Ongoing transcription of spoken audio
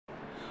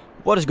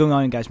What is going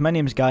on, guys? My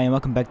name is Gaia and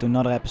welcome back to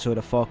another episode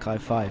of Far Cry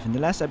 5. In the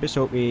last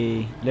episode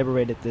we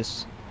liberated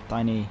this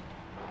tiny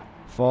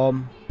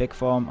farm, big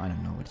farm, I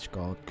don't know what it's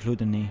called,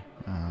 gluttony.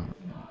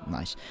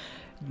 Nice.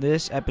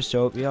 This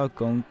episode we are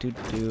going to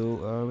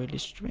do a really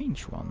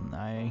strange one.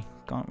 I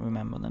can't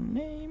remember the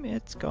name.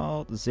 It's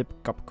called Zip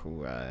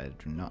Kapku. I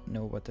do not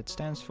know what that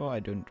stands for. I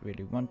don't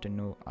really want to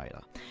know either.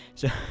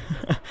 So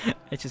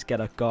let's just get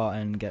a car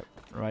and get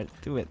right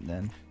to it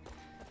then.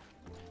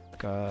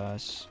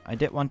 Because I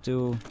did want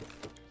to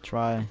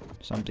try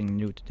something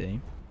new today.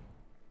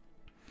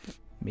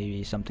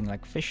 Maybe something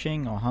like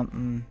fishing or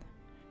hunting.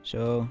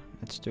 So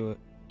let's do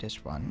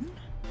this one.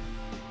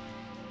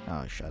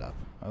 Oh, shut up.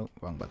 Oh,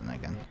 wrong button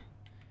again.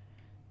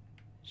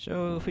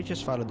 So if we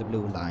just follow the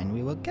blue line,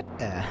 we will get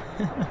there.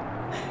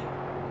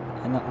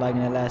 And not like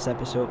in the last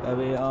episode where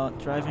we are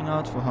driving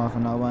out for half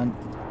an hour and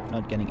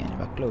not getting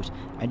anywhere close.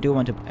 I do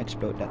want to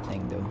explode that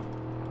thing though.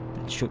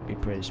 It should be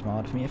pretty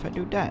smart of me if I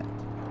do that.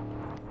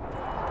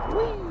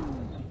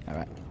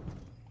 Alright.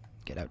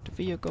 Get out the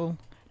vehicle.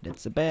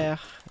 That's a bear.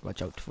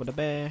 Watch out for the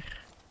bear.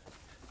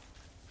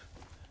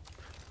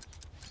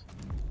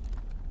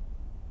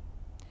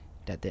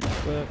 That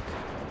didn't work.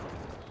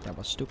 That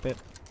was stupid.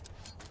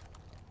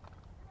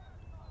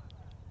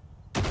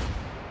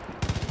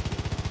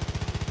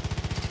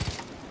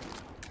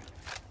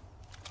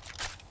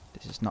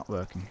 This is not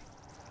working.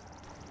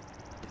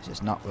 This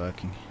is not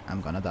working.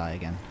 I'm gonna die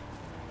again.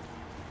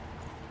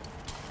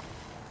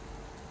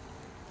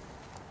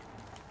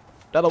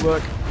 That'll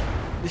work.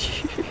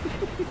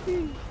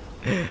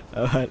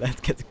 Alright,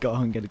 let's get the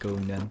car and get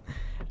going then.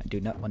 I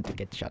do not want to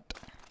get shot.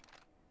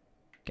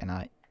 Can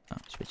I? Oh,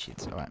 switch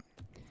seats, alright.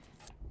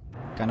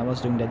 Kinda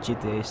was doing that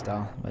GTA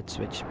style, but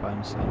switch by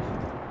himself.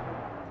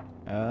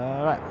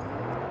 Alright.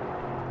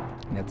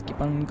 Let's keep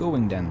on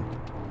going then.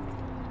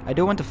 I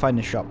do want to find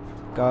a shop,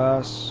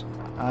 cause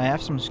I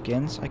have some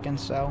skins I can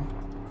sell.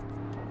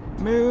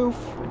 Move!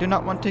 I do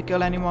not want to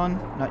kill anyone,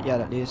 not yet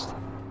at least.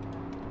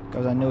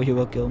 Because I know he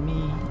will kill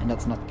me, and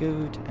that's not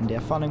good, and they're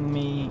following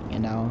me,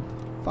 and now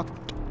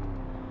fucked.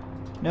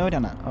 No, they're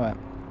not. Alright.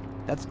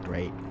 That's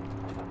great.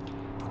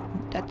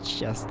 That's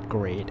just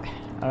great.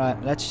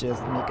 Alright, let's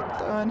just make a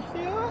turn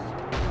here.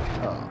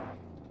 Oh.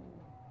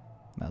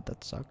 Well,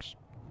 that sucks.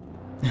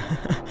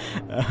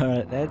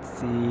 Alright, let's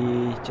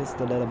see. Just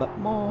a little bit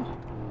more.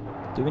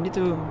 Do we need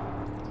to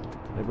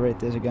liberate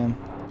this again?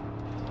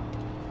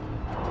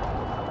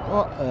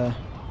 Oh,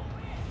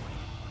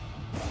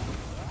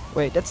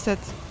 wait, that's that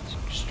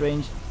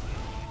strange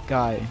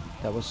guy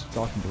that was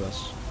talking to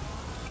us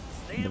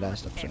in the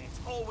last episode.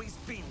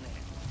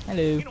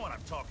 Hello. You know what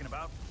I'm talking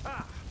about.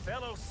 Ah,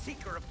 fellow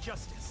seeker of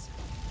justice.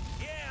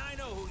 Yeah, I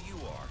know who you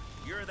are.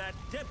 You're that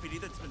deputy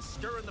that's been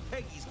stirring the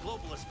Peggy's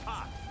globalist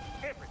pot.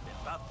 Everything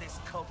about this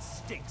cult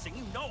stinks, and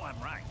you know I'm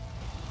right.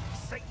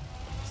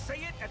 Say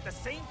it at the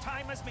same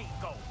time as me.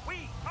 Go.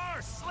 We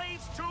are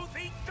slaves to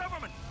the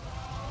government.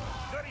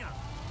 Good enough.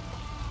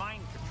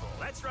 Mind control.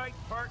 That's right,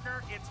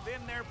 partner. It's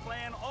been their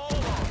plan all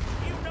along.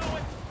 You know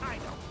it. I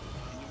know.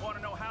 And you want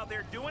to know how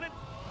they're doing it?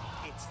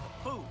 It's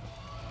the food.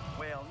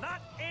 Well,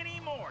 not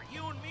anymore.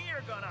 You and me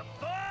are gonna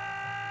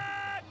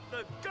fuck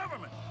the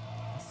government.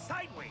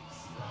 Sideways.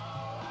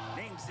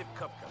 Name's Zip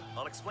Kupka.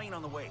 I'll explain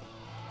on the way.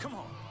 Come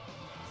on.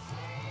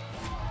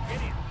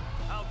 Get in.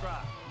 I'll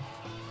drive.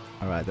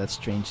 Alright, that's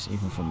strange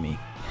even for me.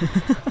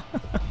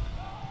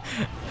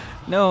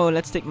 No,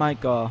 let's take my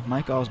car.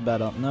 My car's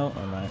better. No,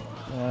 alright.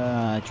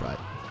 I tried.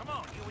 Come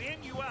on, you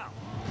in, you out.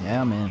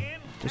 Yeah, man. In,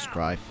 Just out.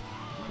 drive.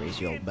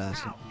 Crazy old In,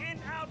 bastard. out, in,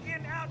 out,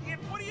 in, out, in.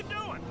 What are you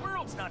doing?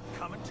 World's not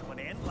coming to an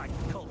end like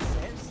the cult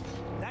says.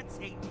 That's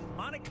a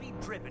demonically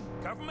driven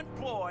government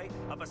ploy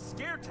of a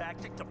scare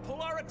tactic to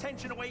pull our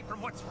attention away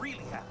from what's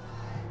really happening.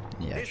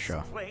 Yeah, This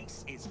sure.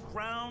 place is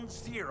ground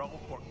zero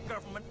for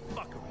government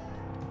fuckery.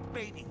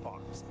 Baby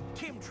farms,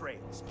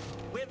 chemtrails,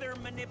 weather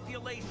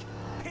manipulation,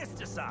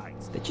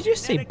 pesticides. Did you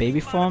just say baby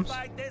farms?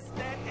 This,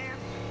 that, and...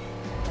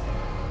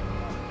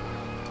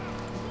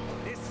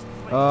 This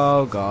place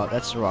Oh is god,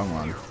 that's the wrong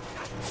ground one. zero for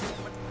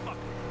government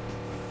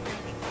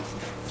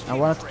fuckery. I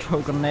wanted to throw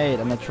a grenade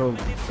and I throw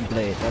a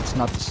blade. That's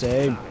not the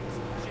same.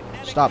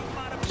 Stop.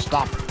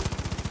 Stop.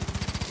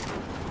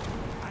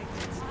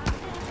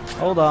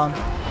 Hold on.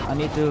 I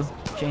need to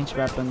change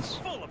weapons.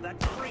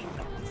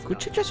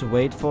 Could you just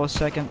wait for a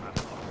second?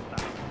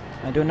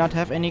 I do not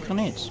have any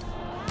grenades.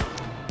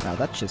 Now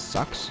that just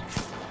sucks.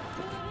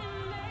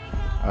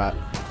 Alright.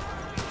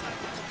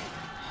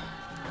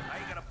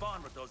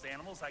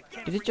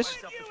 Did it just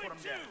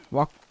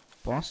walk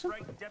past him?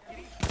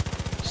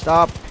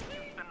 Stop.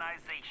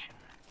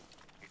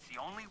 It's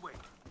the only way.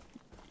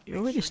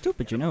 You're really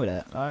stupid, you know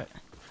that. Alright.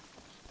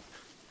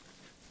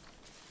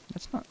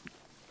 That's not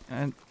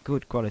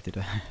good quality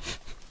to have.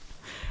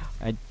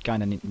 I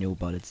kinda need new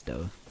bullets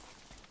though.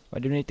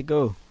 Where do you need to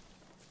go?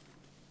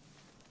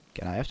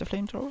 Can I have the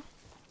flamethrower?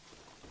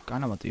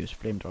 Kinda want to use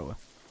flamethrower.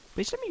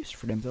 Please let me use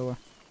flamethrower.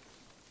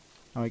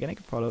 Oh, again I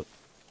can follow.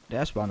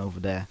 There's one over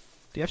there.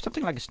 Do you have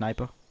something like a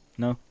sniper?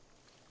 No.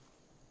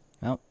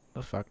 Well,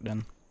 fuck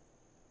then.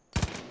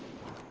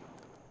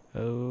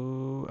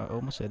 Oh, I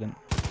almost hit him.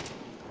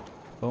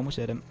 Almost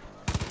hit him.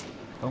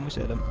 Almost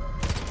hit him.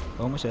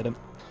 Almost hit him.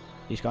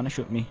 He's gonna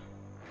shoot me.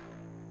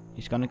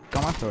 He's gonna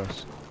come after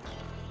us.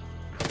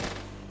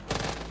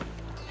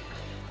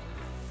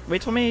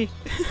 Wait for me!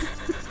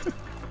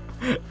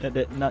 That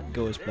did not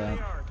go as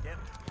planned.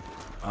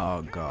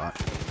 Oh god.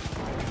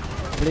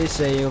 Please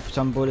save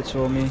some bullets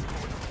for me.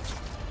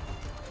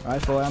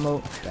 Rifle ammo.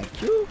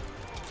 Thank you.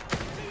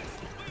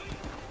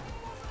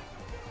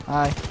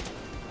 Hi.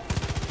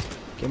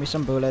 Give me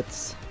some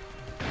bullets.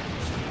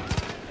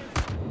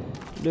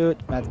 Loot,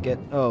 medkit.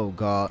 Oh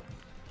god.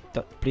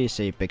 Please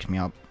say he picks me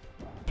up.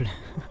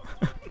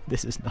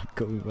 This is not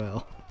going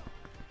well.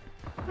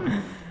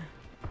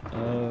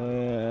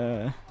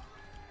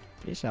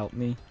 Please help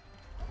me.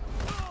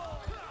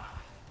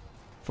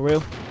 For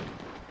real?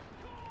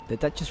 Did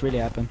that just really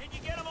happen? Did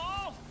you get them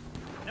all?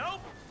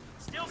 Nope.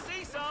 Still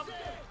see some.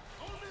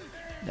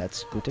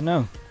 That's good to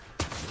know.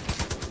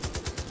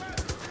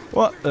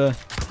 What? Is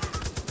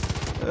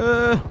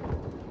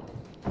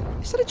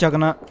that a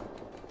juggernaut?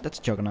 That's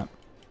a juggernaut.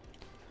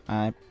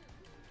 I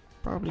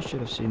probably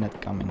should have seen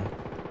that coming.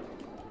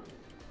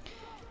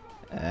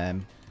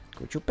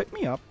 Could you pick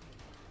me up?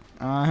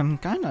 I'm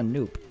kinda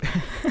noob.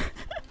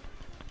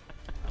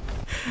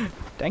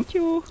 Thank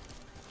you.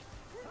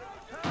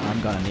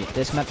 I'm gonna need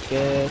this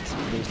medkit.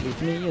 Please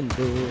leave me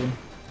alone.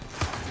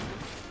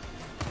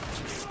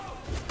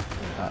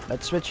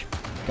 Let's switch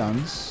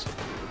guns.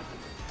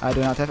 I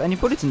do not have any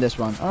bullets in this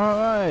one.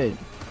 Alright.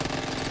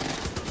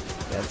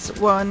 That's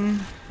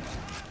one.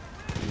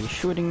 He's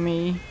shooting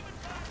me.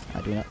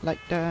 I do not like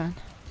that.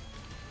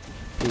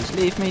 Please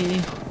leave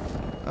me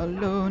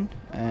alone.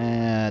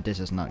 This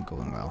is not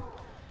going well.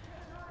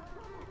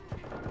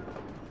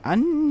 I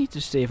need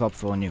to save up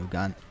for a new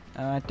gun.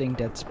 I think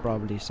that's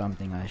probably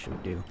something I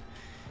should do.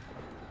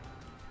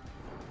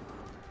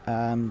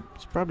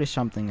 It's probably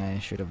something I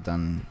should have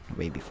done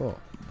way before,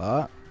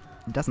 but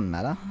it doesn't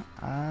matter.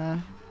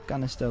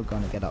 Still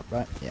gonna get up,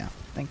 right? Yeah.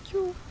 Thank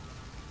you.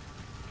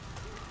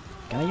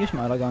 Can I use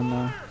my other gun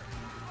now?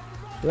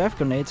 Do I have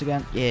grenades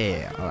again?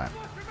 Yeah. All right.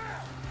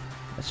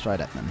 Let's try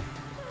that then.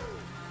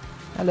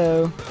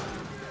 Hello.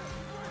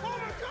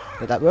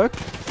 Did that work?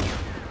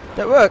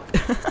 That worked.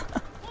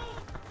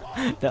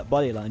 That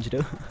body launch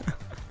though.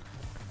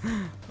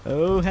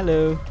 Oh,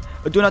 hello.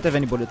 I do not have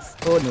any bullets.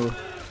 Oh no.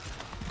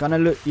 Gonna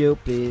loot you,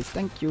 please.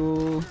 Thank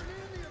you.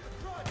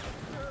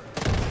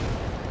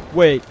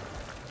 Wait.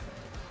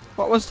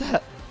 What was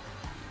that?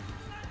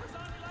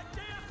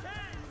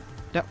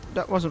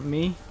 That wasn't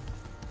me.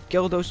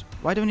 Kill those.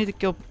 Why do we need to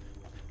kill?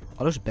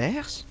 Are those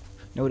bears?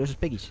 No, those are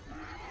piggies.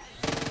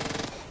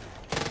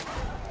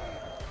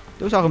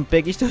 Those aren't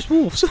piggies. Those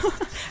wolves.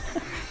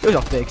 Those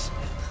are pigs.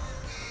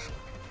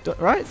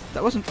 Right?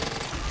 That wasn't.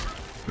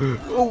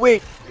 Oh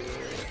wait.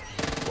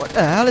 What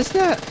the hell is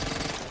that?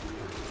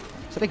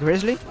 Is that a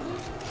grizzly?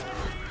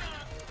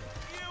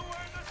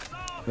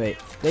 Wait,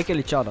 they kill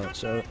each other,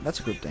 so that's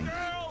a good thing.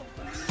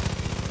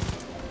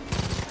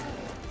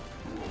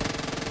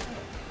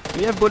 Do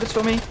you have bullets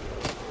for me?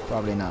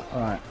 Probably not.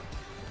 Alright.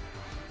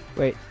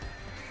 Wait.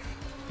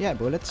 Yeah,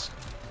 bullets.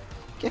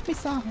 Give me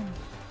some.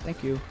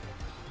 Thank you.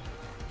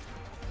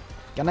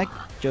 Can I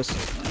just...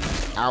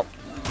 Ow.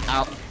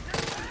 Ow.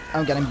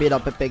 I'm getting beat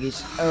up by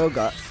piggies. Oh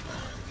god.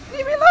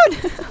 Leave me alone!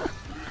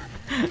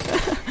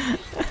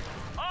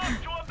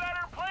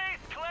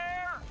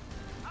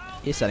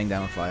 He's setting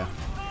down a fire.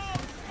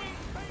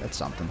 That's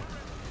something.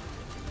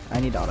 I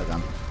need auto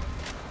gun.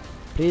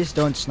 Please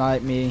don't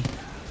snipe me.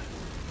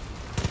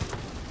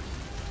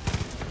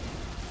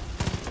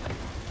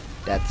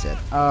 That's it.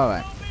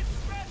 Alright.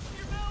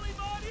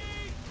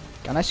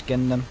 Can I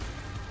skin them?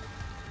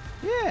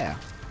 Yeah.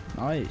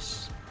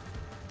 Nice.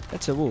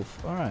 That's a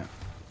wolf. Alright.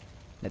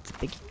 That's a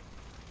piggy.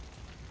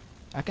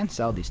 I can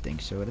sell these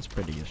things, so that's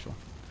pretty useful.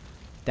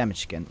 Damage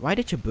skin. Why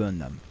did you burn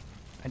them?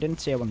 I didn't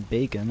say I want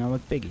bacon, I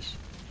want piggies.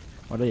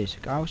 What are these?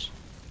 Cows?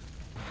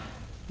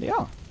 They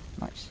are.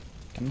 Nice.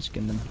 Can I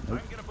skin them? Nope.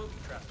 I'm gonna booby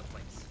trap the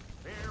place.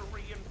 Their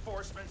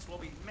reinforcements will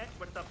be met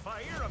with the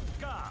fire of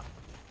God.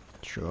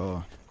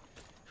 Sure.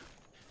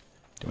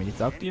 Do we need to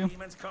talk to you?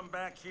 Demons come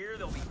back here,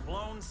 they'll be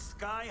blown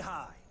sky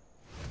high.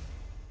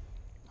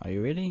 Are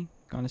you really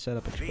gonna set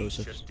up These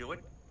explosives? should do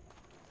it.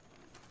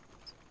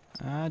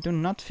 I do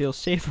not feel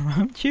safe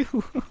around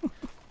you.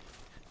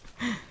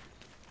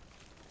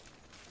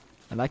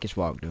 I like his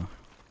walk though.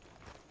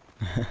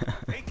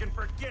 They can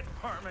forget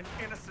harming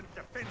innocent,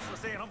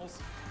 defenseless animals.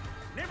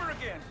 Never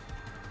again.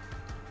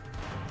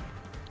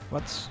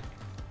 What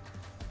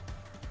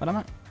am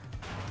I?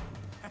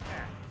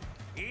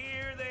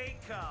 Here they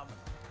come.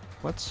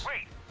 What's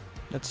Wait,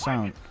 that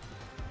sound?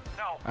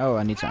 no. Oh,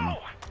 I need some No!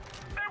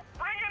 They're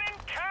bringing in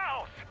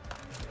cows!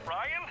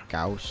 Ryan?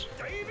 cows.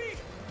 Davy?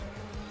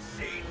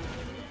 See?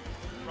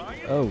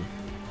 Ryan? Oh.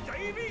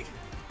 Davy?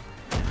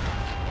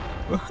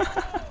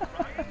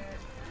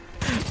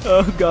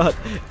 Oh god,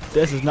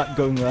 this is not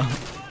going well.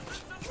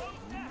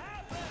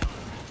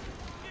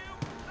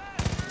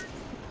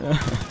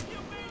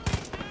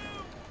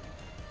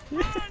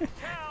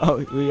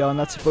 Oh, we are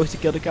not supposed to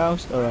kill the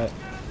cows? Alright.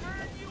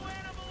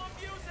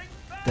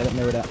 Didn't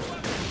know that.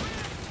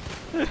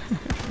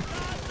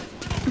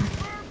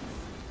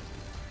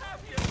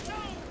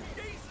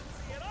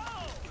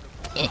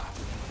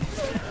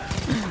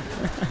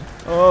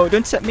 Oh,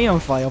 don't set me on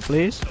fire,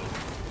 please.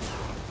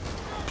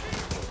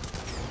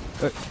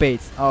 Bait.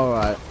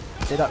 Alright.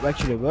 Did that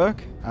actually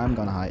work? I'm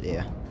gonna hide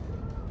here.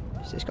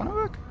 Is this gonna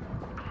work?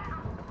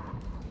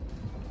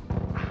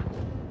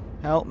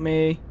 Help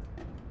me.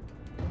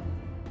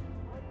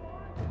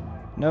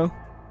 No?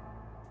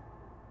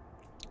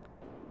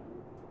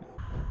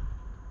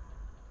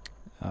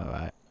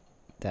 Alright.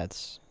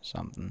 That's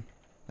something.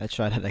 Let's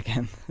try that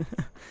again.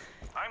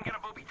 I'm gonna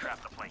booby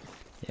trap the place.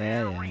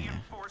 Yeah.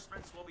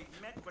 Reinforcements will be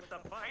met with the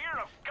Fear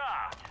of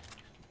God.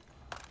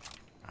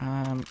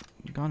 I'm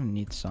gonna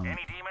need some.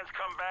 Any demons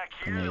come back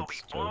here, they'll be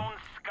Grenades, too. blown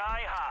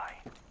sky high.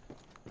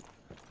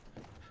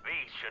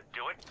 These should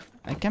do it.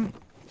 I can.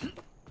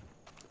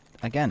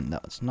 Again,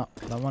 that's not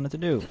what I wanted to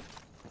do.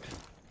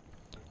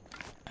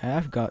 I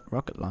have got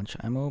rocket launch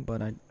ammo,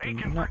 but I They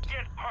do can not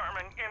forget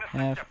harming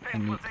innocent have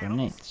any defenseless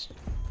animals. grenades.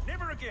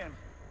 Never again.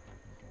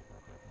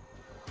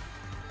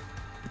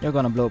 You're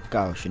gonna blow up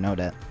cows, you know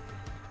that.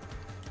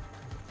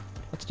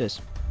 What's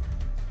this?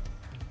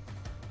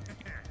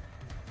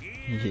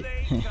 Here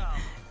they come.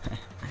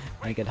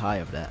 I get high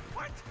of that.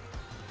 What?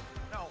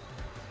 No.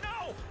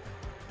 No!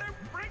 They're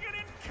bringing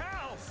in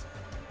cows!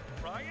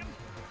 Ryan?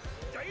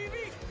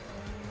 Davey?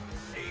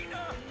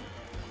 Cena?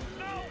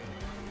 No!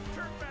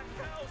 Turn back,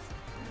 cows!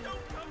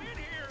 Don't come in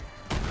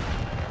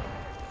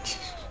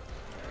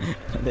here!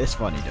 That's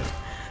funny though.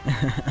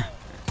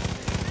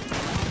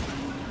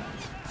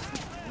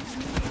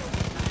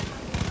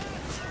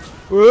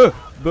 Whoa!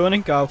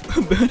 Burning cow!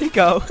 Burning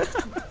cow!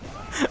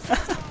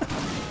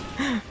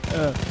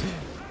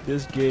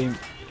 This game.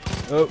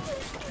 Oh!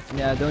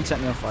 Yeah, don't set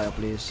me on fire,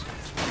 please.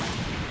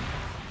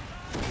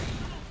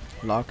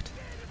 Locked?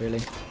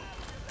 Really?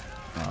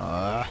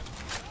 Ah.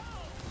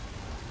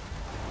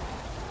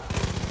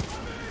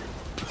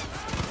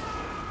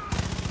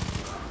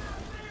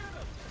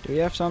 Do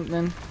you have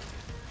something? Do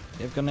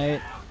you have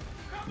grenade?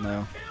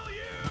 No.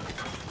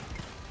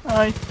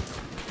 Hi!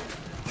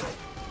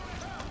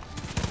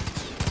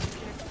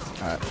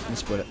 Alright,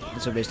 let's put it.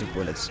 Let's waste of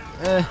bullets.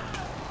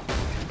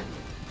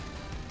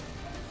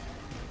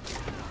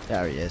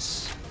 There he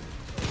is.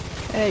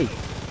 Hey!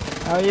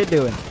 How are you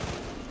doing?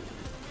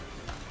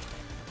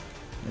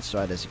 Let's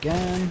try this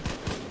again.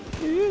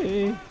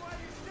 Hey.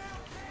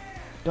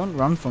 Don't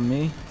run from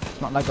me.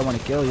 It's not like I want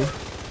to kill you.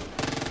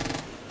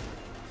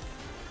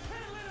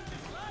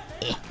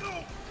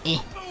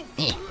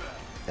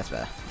 That's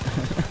better.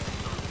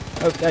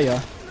 Oh, there you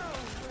are.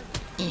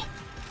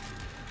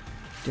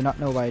 Do not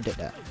know why I did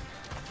that. Do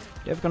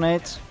you have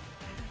grenades?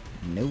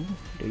 No.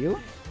 Do you?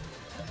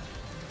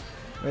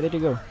 Where did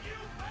you go?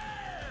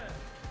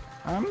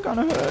 I'm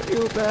gonna hurt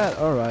you bad.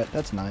 Alright,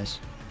 that's nice.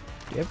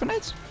 Do you have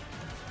grenades?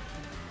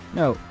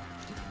 No.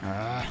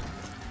 I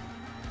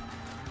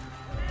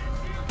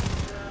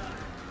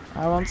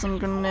want some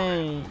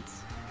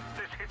grenades.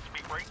 This hits me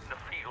right in the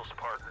feels,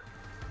 partner.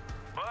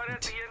 But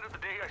at the end of the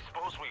day, I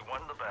suppose we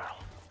won the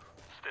battle.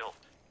 Still,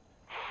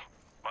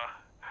 my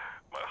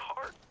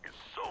heart is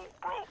so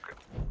broken.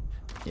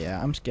 Yeah,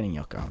 I'm skinning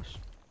your cows.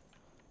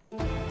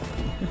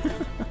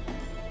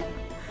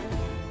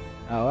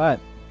 Alright.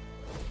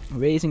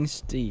 Raising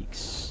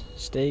steaks.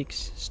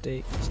 Steaks.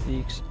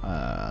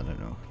 I don't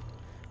know.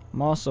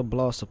 Master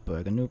Blaster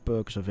perk. A new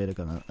perk is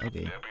available.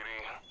 Okay. Deputy,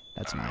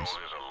 That's I know nice.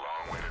 there's a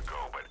long way to go,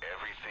 but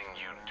everything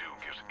you do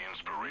gives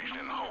inspiration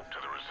and hope to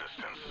the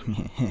resistance.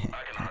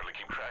 I can hardly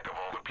keep track of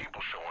all the people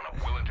showing up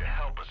willing to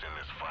help us in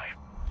this fight.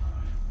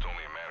 It's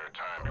only a matter of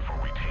time before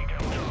we take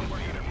out John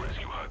Cena and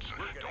rescue Hudson.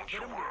 Don't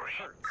you worry.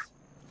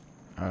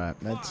 Alright,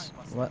 let's.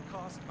 What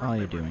are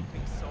you doing?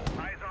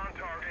 Eyes on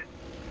target.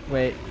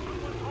 Wait.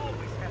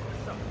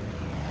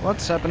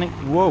 What's happening?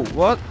 Whoa,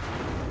 what?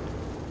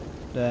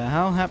 The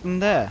hell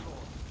happened there?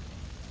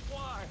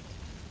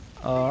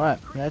 Alright,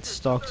 let's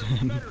talk to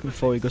him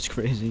before he goes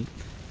crazy.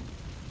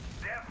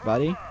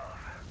 Buddy?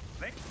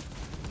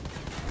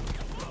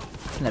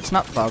 Let's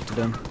not talk to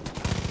them.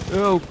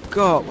 Oh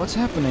god, what's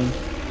happening?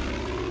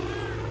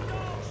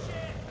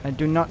 I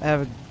do not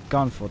have a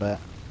gun for that.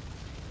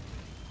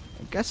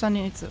 I guess I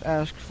need to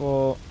ask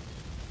for...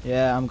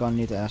 Yeah, I'm gonna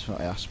need to ask for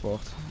air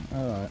support.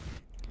 Alright.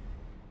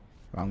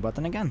 Wrong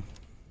button again.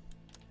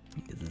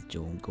 This is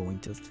going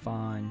just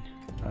fine.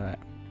 Alright.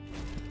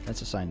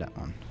 Let's assign that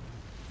one.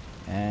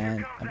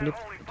 And I believe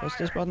it was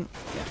this button.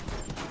 Yeah.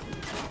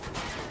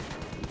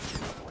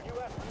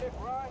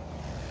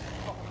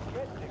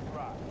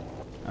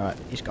 Alright,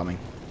 he's coming.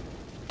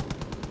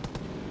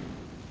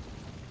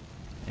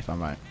 If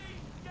I'm right.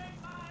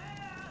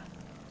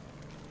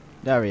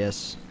 There he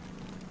is.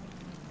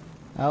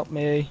 Help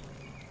me.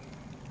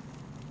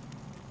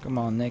 Come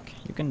on, Nick.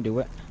 You can do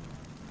it.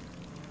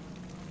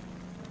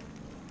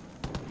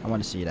 I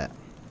want to see that.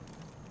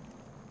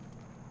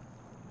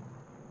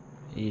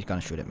 He's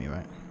gonna shoot at me,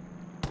 right?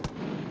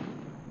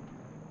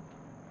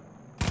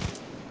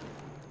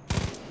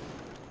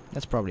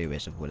 That's probably a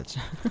waste of bullets.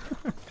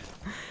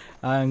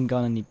 I'm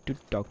gonna need to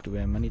talk to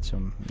him. I need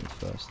some meat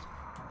first.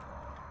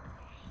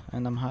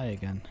 And I'm high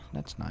again.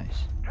 That's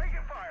nice. Taking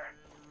fire.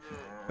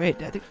 Wait,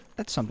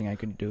 that's something I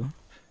could do.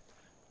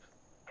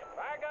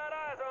 I got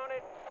eyes on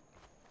it.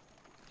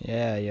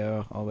 Yeah,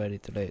 you're already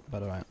too late,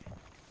 but alright.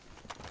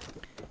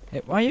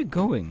 Hey, where are you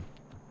going?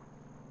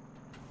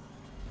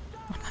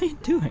 What are you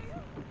doing?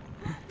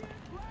 I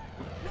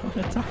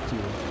wanna talk to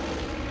you.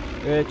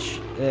 Rich,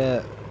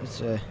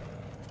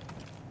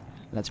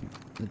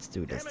 let's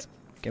do this.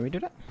 Can we do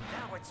that?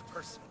 Now it's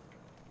personal.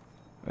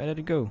 Where did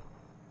it go?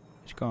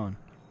 It's gone.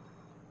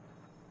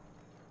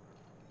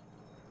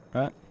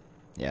 Right?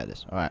 Yeah, it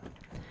is. Alright.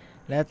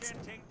 Let's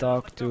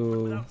talk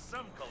to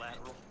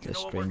the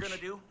What we're gonna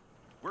strange. do?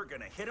 We're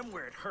gonna hit them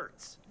where it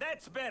hurts.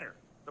 That's better.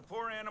 The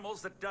poor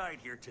animals that died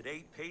here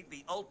today paid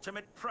the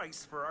ultimate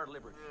price for our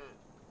liberty.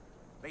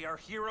 They are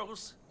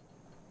heroes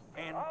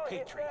and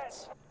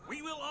patriots.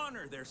 We will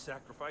honor their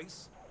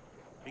sacrifice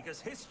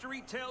because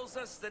history tells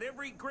us that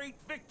every great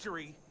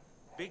victory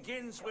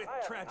begins with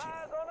tragedy.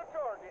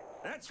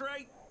 That's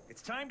right.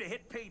 It's time to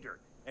hit pay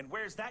dirt. And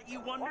where's that, you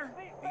wonder?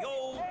 The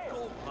old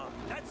gold mine.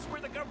 That's where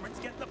the government's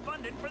getting the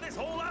funding for this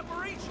whole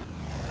operation.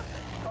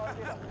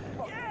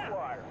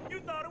 Yeah, you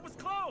thought it was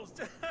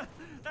closed.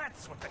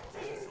 That's what the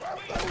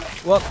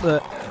What the?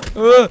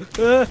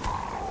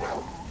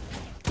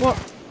 What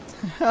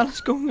the hell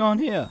is going on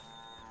here?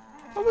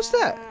 What was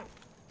that?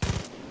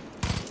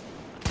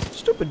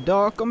 Stupid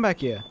dog, come back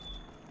here.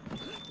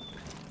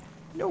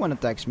 No one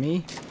attacks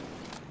me.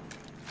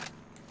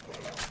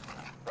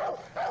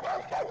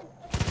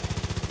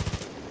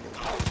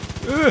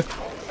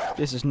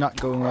 This is not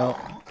going well.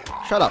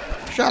 Shut up!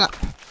 Shut up!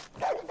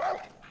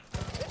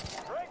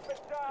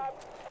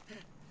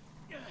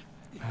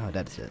 Oh,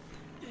 that's it.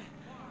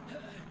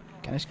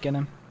 Can I skin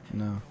him?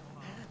 No.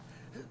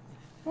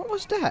 What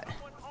was that?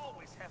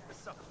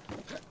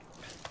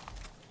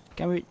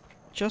 Can we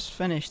just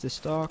finish this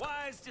talk?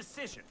 wise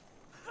decision.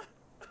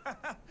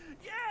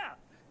 Yeah,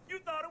 you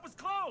thought it was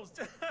closed.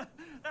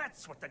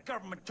 That's what the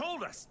government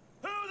told us.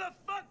 Who the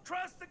fuck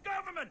trusts the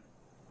government?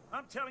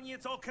 I'm telling you,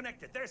 it's all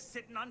connected. They're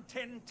sitting on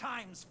 10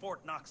 times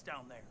Fort Knox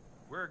down there.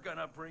 We're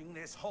gonna bring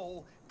this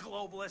whole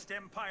globalist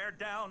empire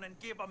down and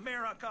give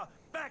America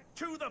back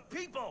to the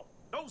people.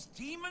 Those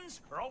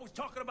demons are always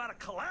talking about a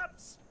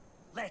collapse.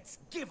 Let's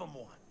give them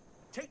one.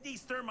 Take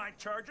these thermite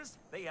charges.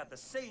 They have the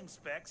same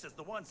specs as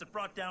the ones that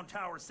brought down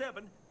Tower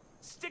 7.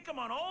 Stick them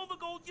on all the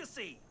gold you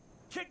see.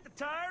 Kick the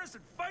tires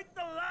and fight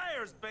the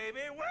liars, baby.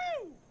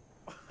 Woo!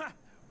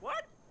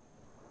 What?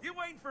 You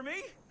waiting for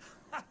me?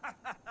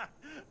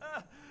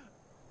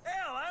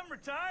 Hell, I'm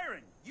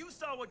retiring. You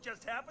saw what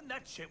just happened.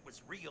 That shit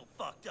was real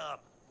fucked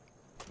up.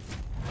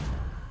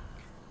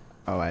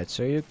 Alright,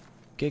 so you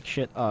kick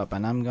shit up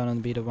and I'm gonna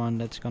be the one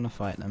that's gonna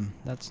fight them.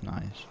 That's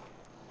nice.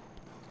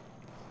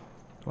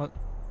 What?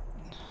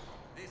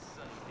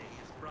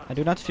 I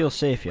do not feel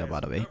safe here, by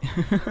the way.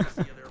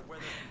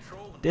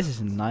 This is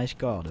a nice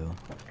car, though.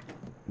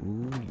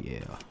 Ooh,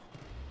 yeah.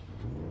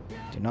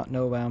 Do not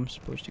know where I'm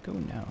supposed to go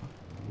now.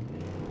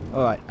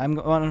 Alright, I'm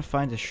gonna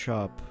find a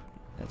shop.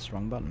 That's the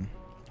wrong button.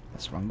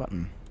 That's the wrong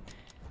button.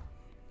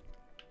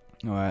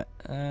 Alright,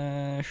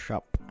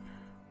 shop.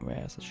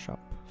 Where's the shop?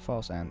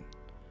 False End.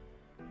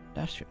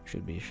 That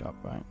should be a shop,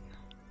 right?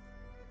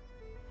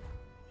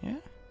 Yeah?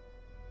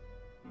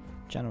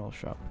 General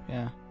shop,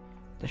 yeah.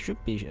 There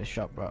should be a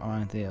shop right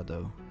around there,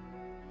 though.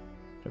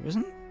 There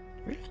isn't?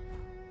 Really?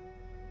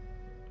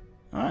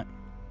 Alright.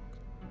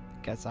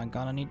 Guess I'm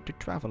gonna need to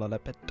travel a little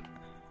bit.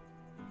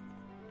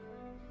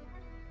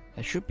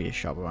 There should be a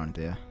shop around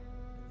there.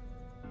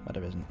 But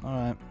there isn't.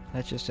 Alright,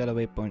 let's just set a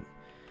waypoint.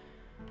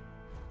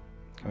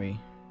 Can we?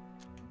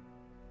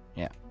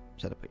 Yeah,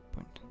 set a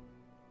waypoint.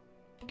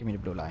 Give me the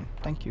blue line.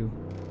 Thank you.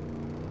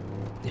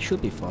 They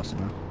should be fast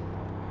enough.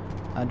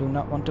 I do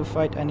not want to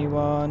fight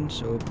anyone,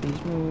 so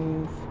please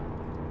move.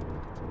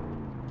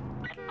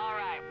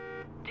 Alright,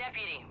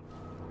 Deputy.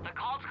 The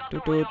cult's got the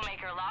Toot toot.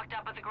 Widowmaker locked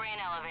up at the grain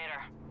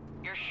elevator.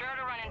 You're sure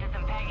to run into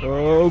some Peggy.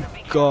 Oh so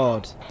be careful.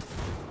 god.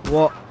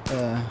 What?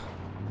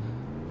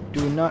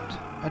 Do not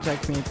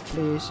attack me,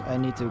 please. I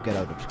need to get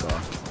out of the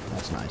car.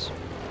 That's nice.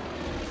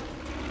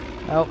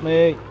 Help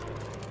me.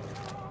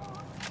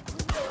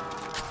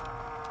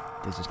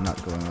 This is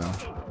not going well.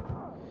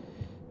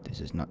 This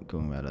is not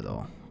going well at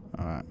all.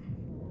 Alright.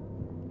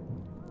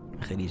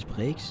 Release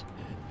brakes.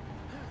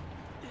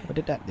 What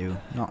did that do?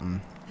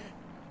 Nothing.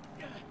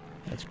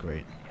 That's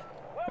great.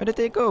 Where did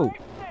they go?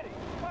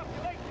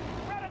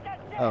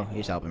 Oh,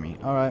 he's helping me.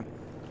 Alright.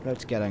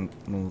 Let's get a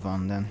move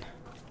on then.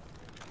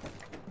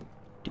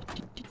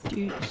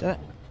 Is that?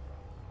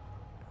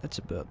 That's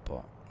a bird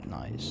bot.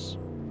 Nice.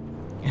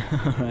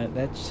 Alright,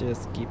 let's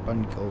just keep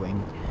on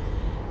going.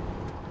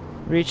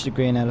 Reach the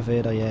grain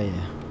elevator, yeah,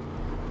 yeah.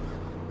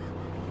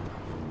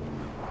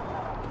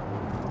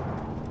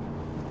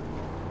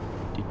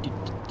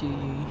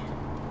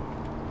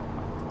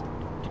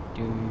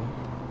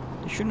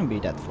 It shouldn't be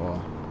that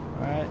far.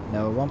 Alright,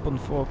 no,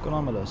 1.4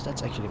 kilometers.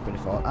 That's actually pretty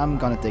far. I'm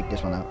gonna take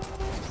this one out.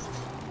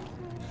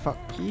 Fuck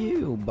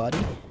you, buddy.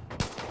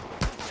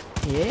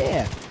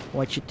 Yeah.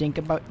 What you think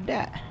about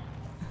that?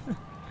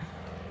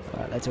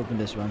 Alright, let's open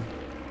this one.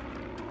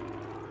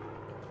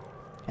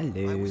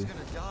 Hello. I was gonna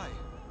die.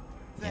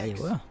 Yeah, you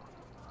Thanks. were.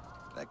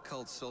 That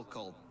cult's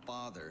so-called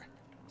father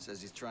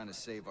says he's trying to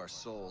save our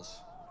souls.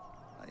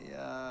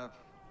 I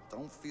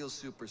don't feel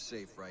super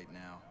safe right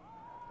now.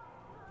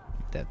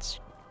 That's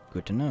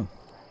good to know.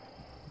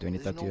 Do I need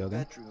to There's talk an to you old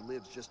again? veteran who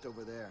lives just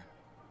over there.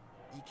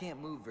 He can't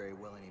move very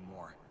well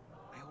anymore.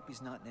 I hope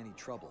he's not in any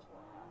trouble.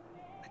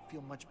 I'd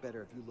feel much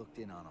better if you looked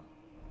in on him.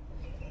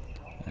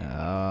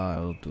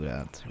 I'll do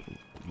that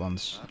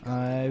once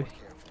I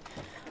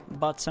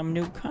bought some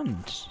new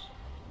guns.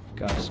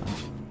 Got some.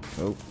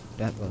 Oh,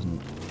 that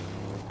wasn't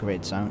a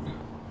great sound.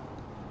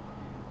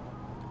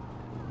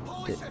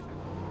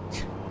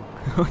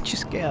 What you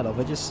scared of?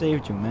 I just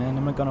saved you, man.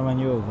 I'm not gonna run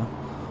you over.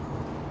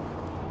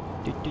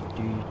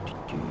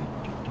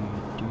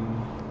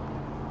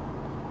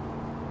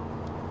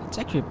 It's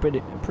actually a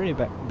pretty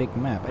big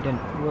map. I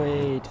didn't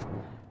wait.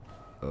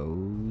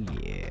 Oh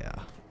yeah,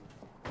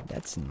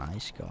 that's a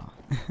nice car.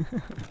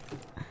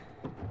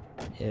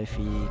 If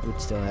he would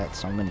still have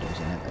some windows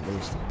in it, at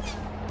least.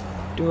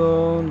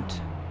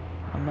 Don't.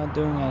 I'm not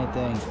doing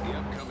anything. The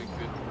upcoming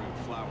Fifth Root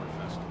Flower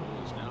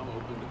Festival is now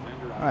open to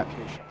vendor Alright.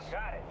 applications.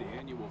 The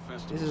annual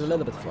festival This is a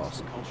little bit celebrates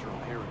false. the cultural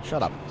heritage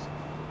Shut up. of this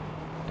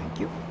Thank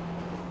you.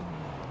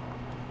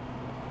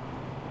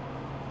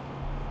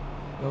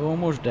 We're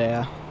almost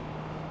there.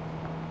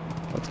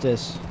 What's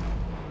this?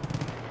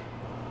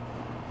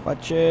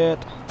 Watch it.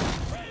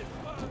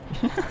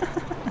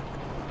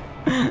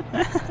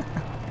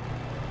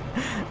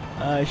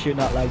 I should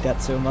not like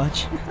that so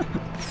much.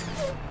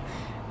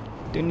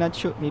 Do not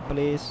shoot me,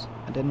 please.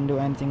 I didn't do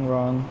anything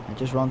wrong. I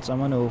just run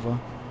someone over.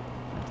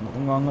 There's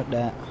nothing wrong with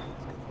that.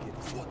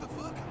 What the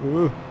fuck?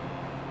 Ooh.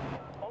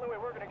 Only way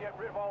we're gonna get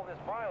rid of all this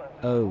violence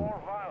is Oh.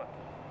 more violence.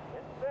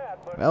 It's sad,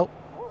 but Well,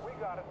 what we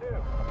gotta do.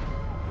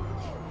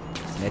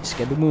 let's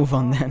get the move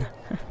on then. Tell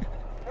me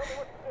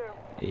what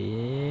to do.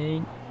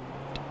 In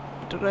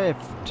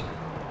drift.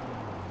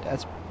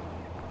 That's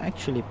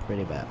actually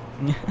pretty bad.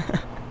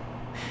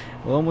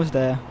 We're almost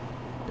there.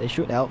 They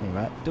should help me,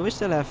 right? Do we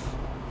still have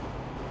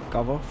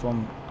cover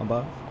from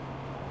above?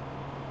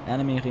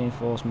 Enemy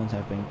reinforcements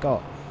have been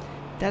got.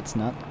 That's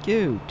not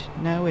good.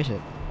 Now is it?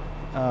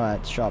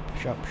 Alright, shop.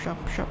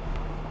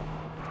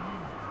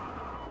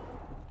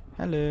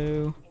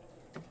 Hello.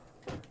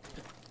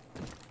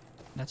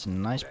 That's a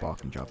nice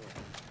parking job.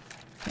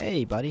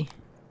 Hey, buddy.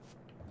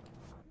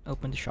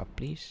 Open the shop,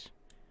 please.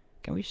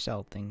 Can we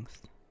sell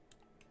things?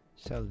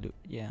 Sell loot.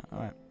 Yeah,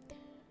 alright.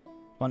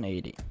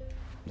 180.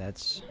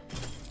 That's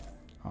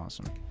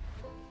awesome.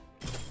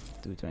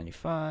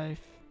 225.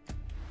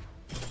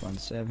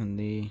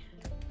 170.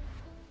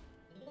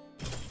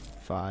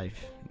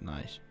 5.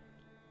 Nice.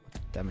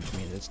 Damage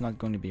meter. It's not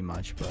going to be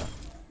much, but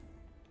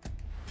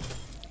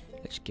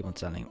let's keep on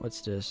selling.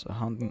 What's this?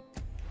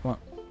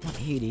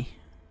 180.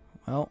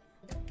 Well,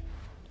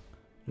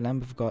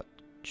 Lamb of God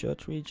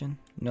Church region.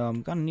 No,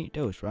 I'm gonna need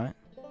those, right?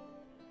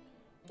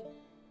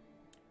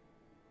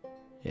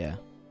 Yeah.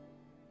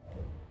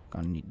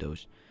 Gonna need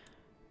those.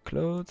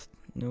 Clothes.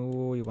 No,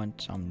 we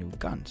want some new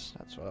guns.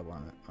 That's what I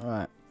wanted.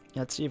 Alright.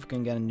 Let's see if we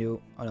can get a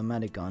new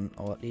automatic gun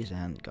or at least a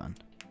handgun.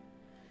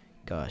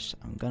 Gosh,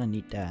 I'm gonna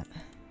need that.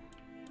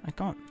 I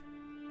can't.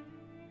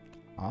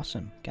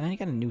 Awesome. Can I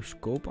get a new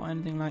scope or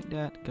anything like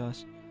that?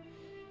 Cause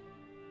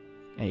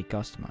hey,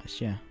 customize,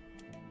 yeah.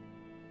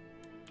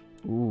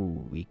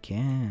 Ooh, we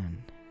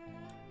can.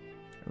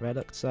 Red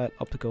oxide,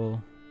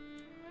 optical,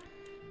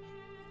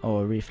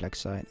 or reflex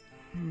sight.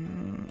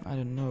 I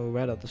don't know.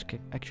 Red dot is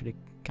actually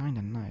kind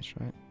of nice,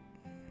 right?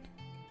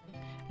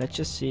 Let's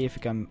just see if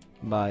we can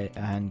buy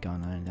a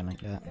handgun or anything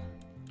like that.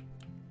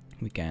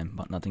 We can,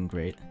 but nothing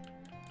great.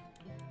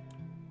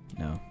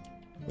 No.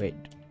 Wait.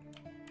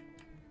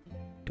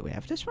 Do we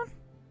have this one?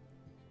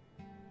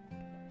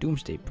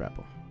 Doomsday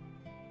Prepper.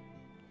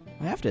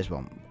 We have this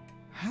one.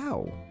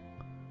 How?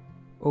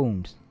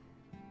 Owned.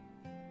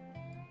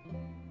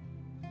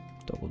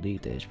 Double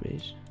details,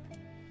 please.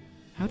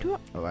 How do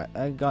I? Alright,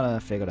 I gotta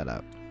figure that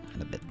out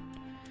in a bit.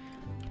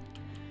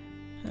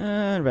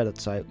 Red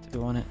outside, do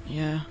you want it?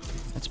 Yeah,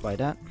 let's buy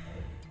that.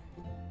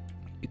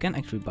 You can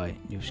actually buy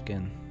new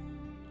skin.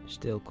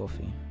 Still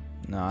coffee.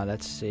 Nah,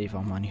 let's save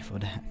our money for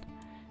that.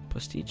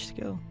 Prestige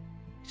skill.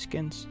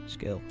 Skins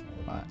skill.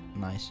 Alright,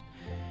 nice.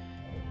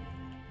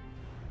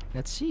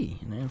 Let's see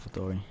in the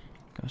inventory.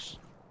 Because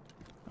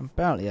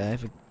apparently I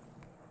have a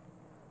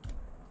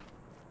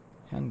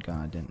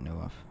handgun I didn't know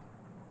of.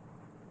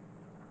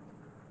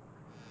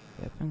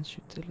 Weapons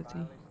utility.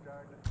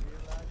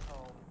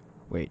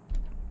 Wait.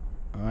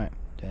 Alright.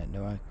 Didn't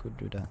know I could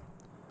do that.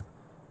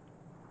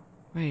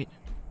 Wait.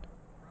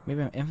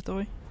 Maybe my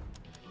inventory?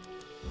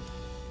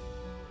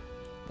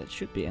 That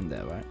should be in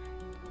there, right?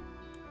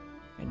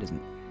 It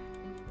isn't.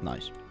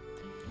 Nice.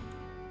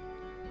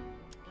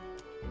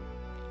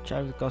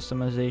 Child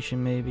customization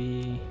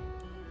maybe.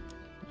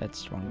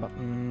 That's wrong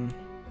button.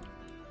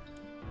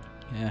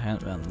 Yeah,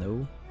 handgun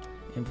no.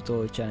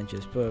 Inventory,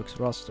 challenges, perks,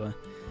 roster,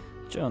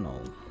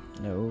 journal.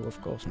 No,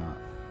 of course not.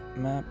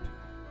 Map.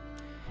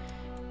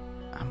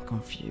 I'm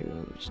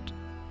confused.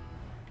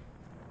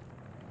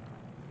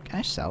 Can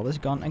I sell this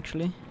gun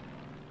actually?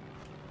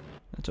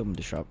 Let's open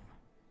the shop.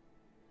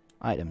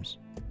 Items.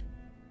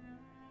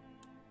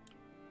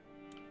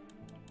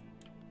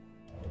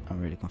 I'm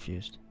really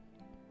confused.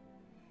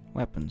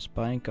 Weapons.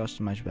 Buying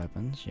customized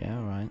weapons. Yeah,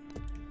 alright.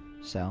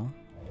 Sell.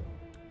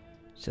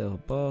 Sell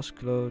boss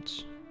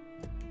clothes.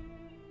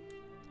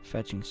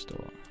 Fetching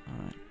store.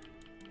 Alright.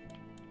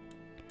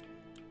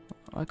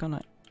 Why can't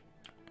I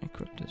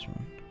equip this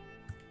one?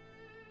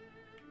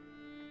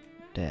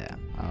 There.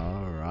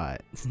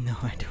 Alright. No,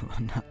 I do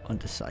not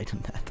want to sight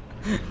on that.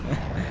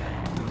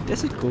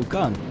 This is a cool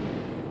gun.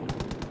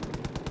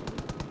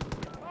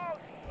 Oh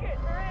shit,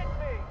 they're in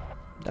me!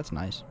 That's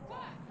nice.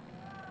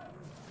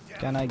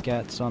 Can I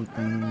get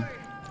something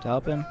to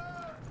help him?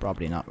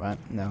 Probably not, right?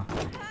 No.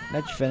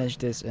 Let's finish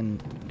this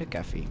in the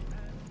cafe.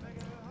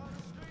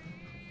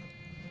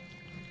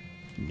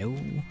 No.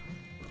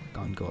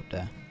 Can't go up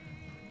there.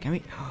 Can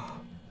we?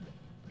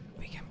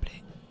 We can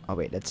play. Oh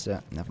wait, that's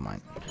never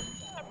mind.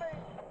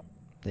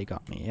 They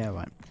got me. Yeah,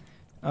 right.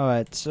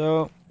 Alright,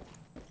 so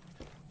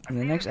in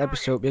the next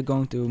episode we're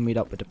going to meet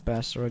up with the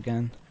pastor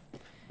again.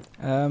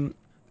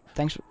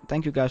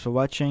 Thank you guys for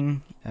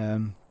watching.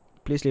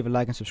 Please leave a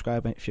like and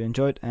subscribe if you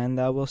enjoyed, and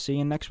I will see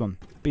you in the next one.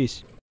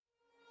 Peace.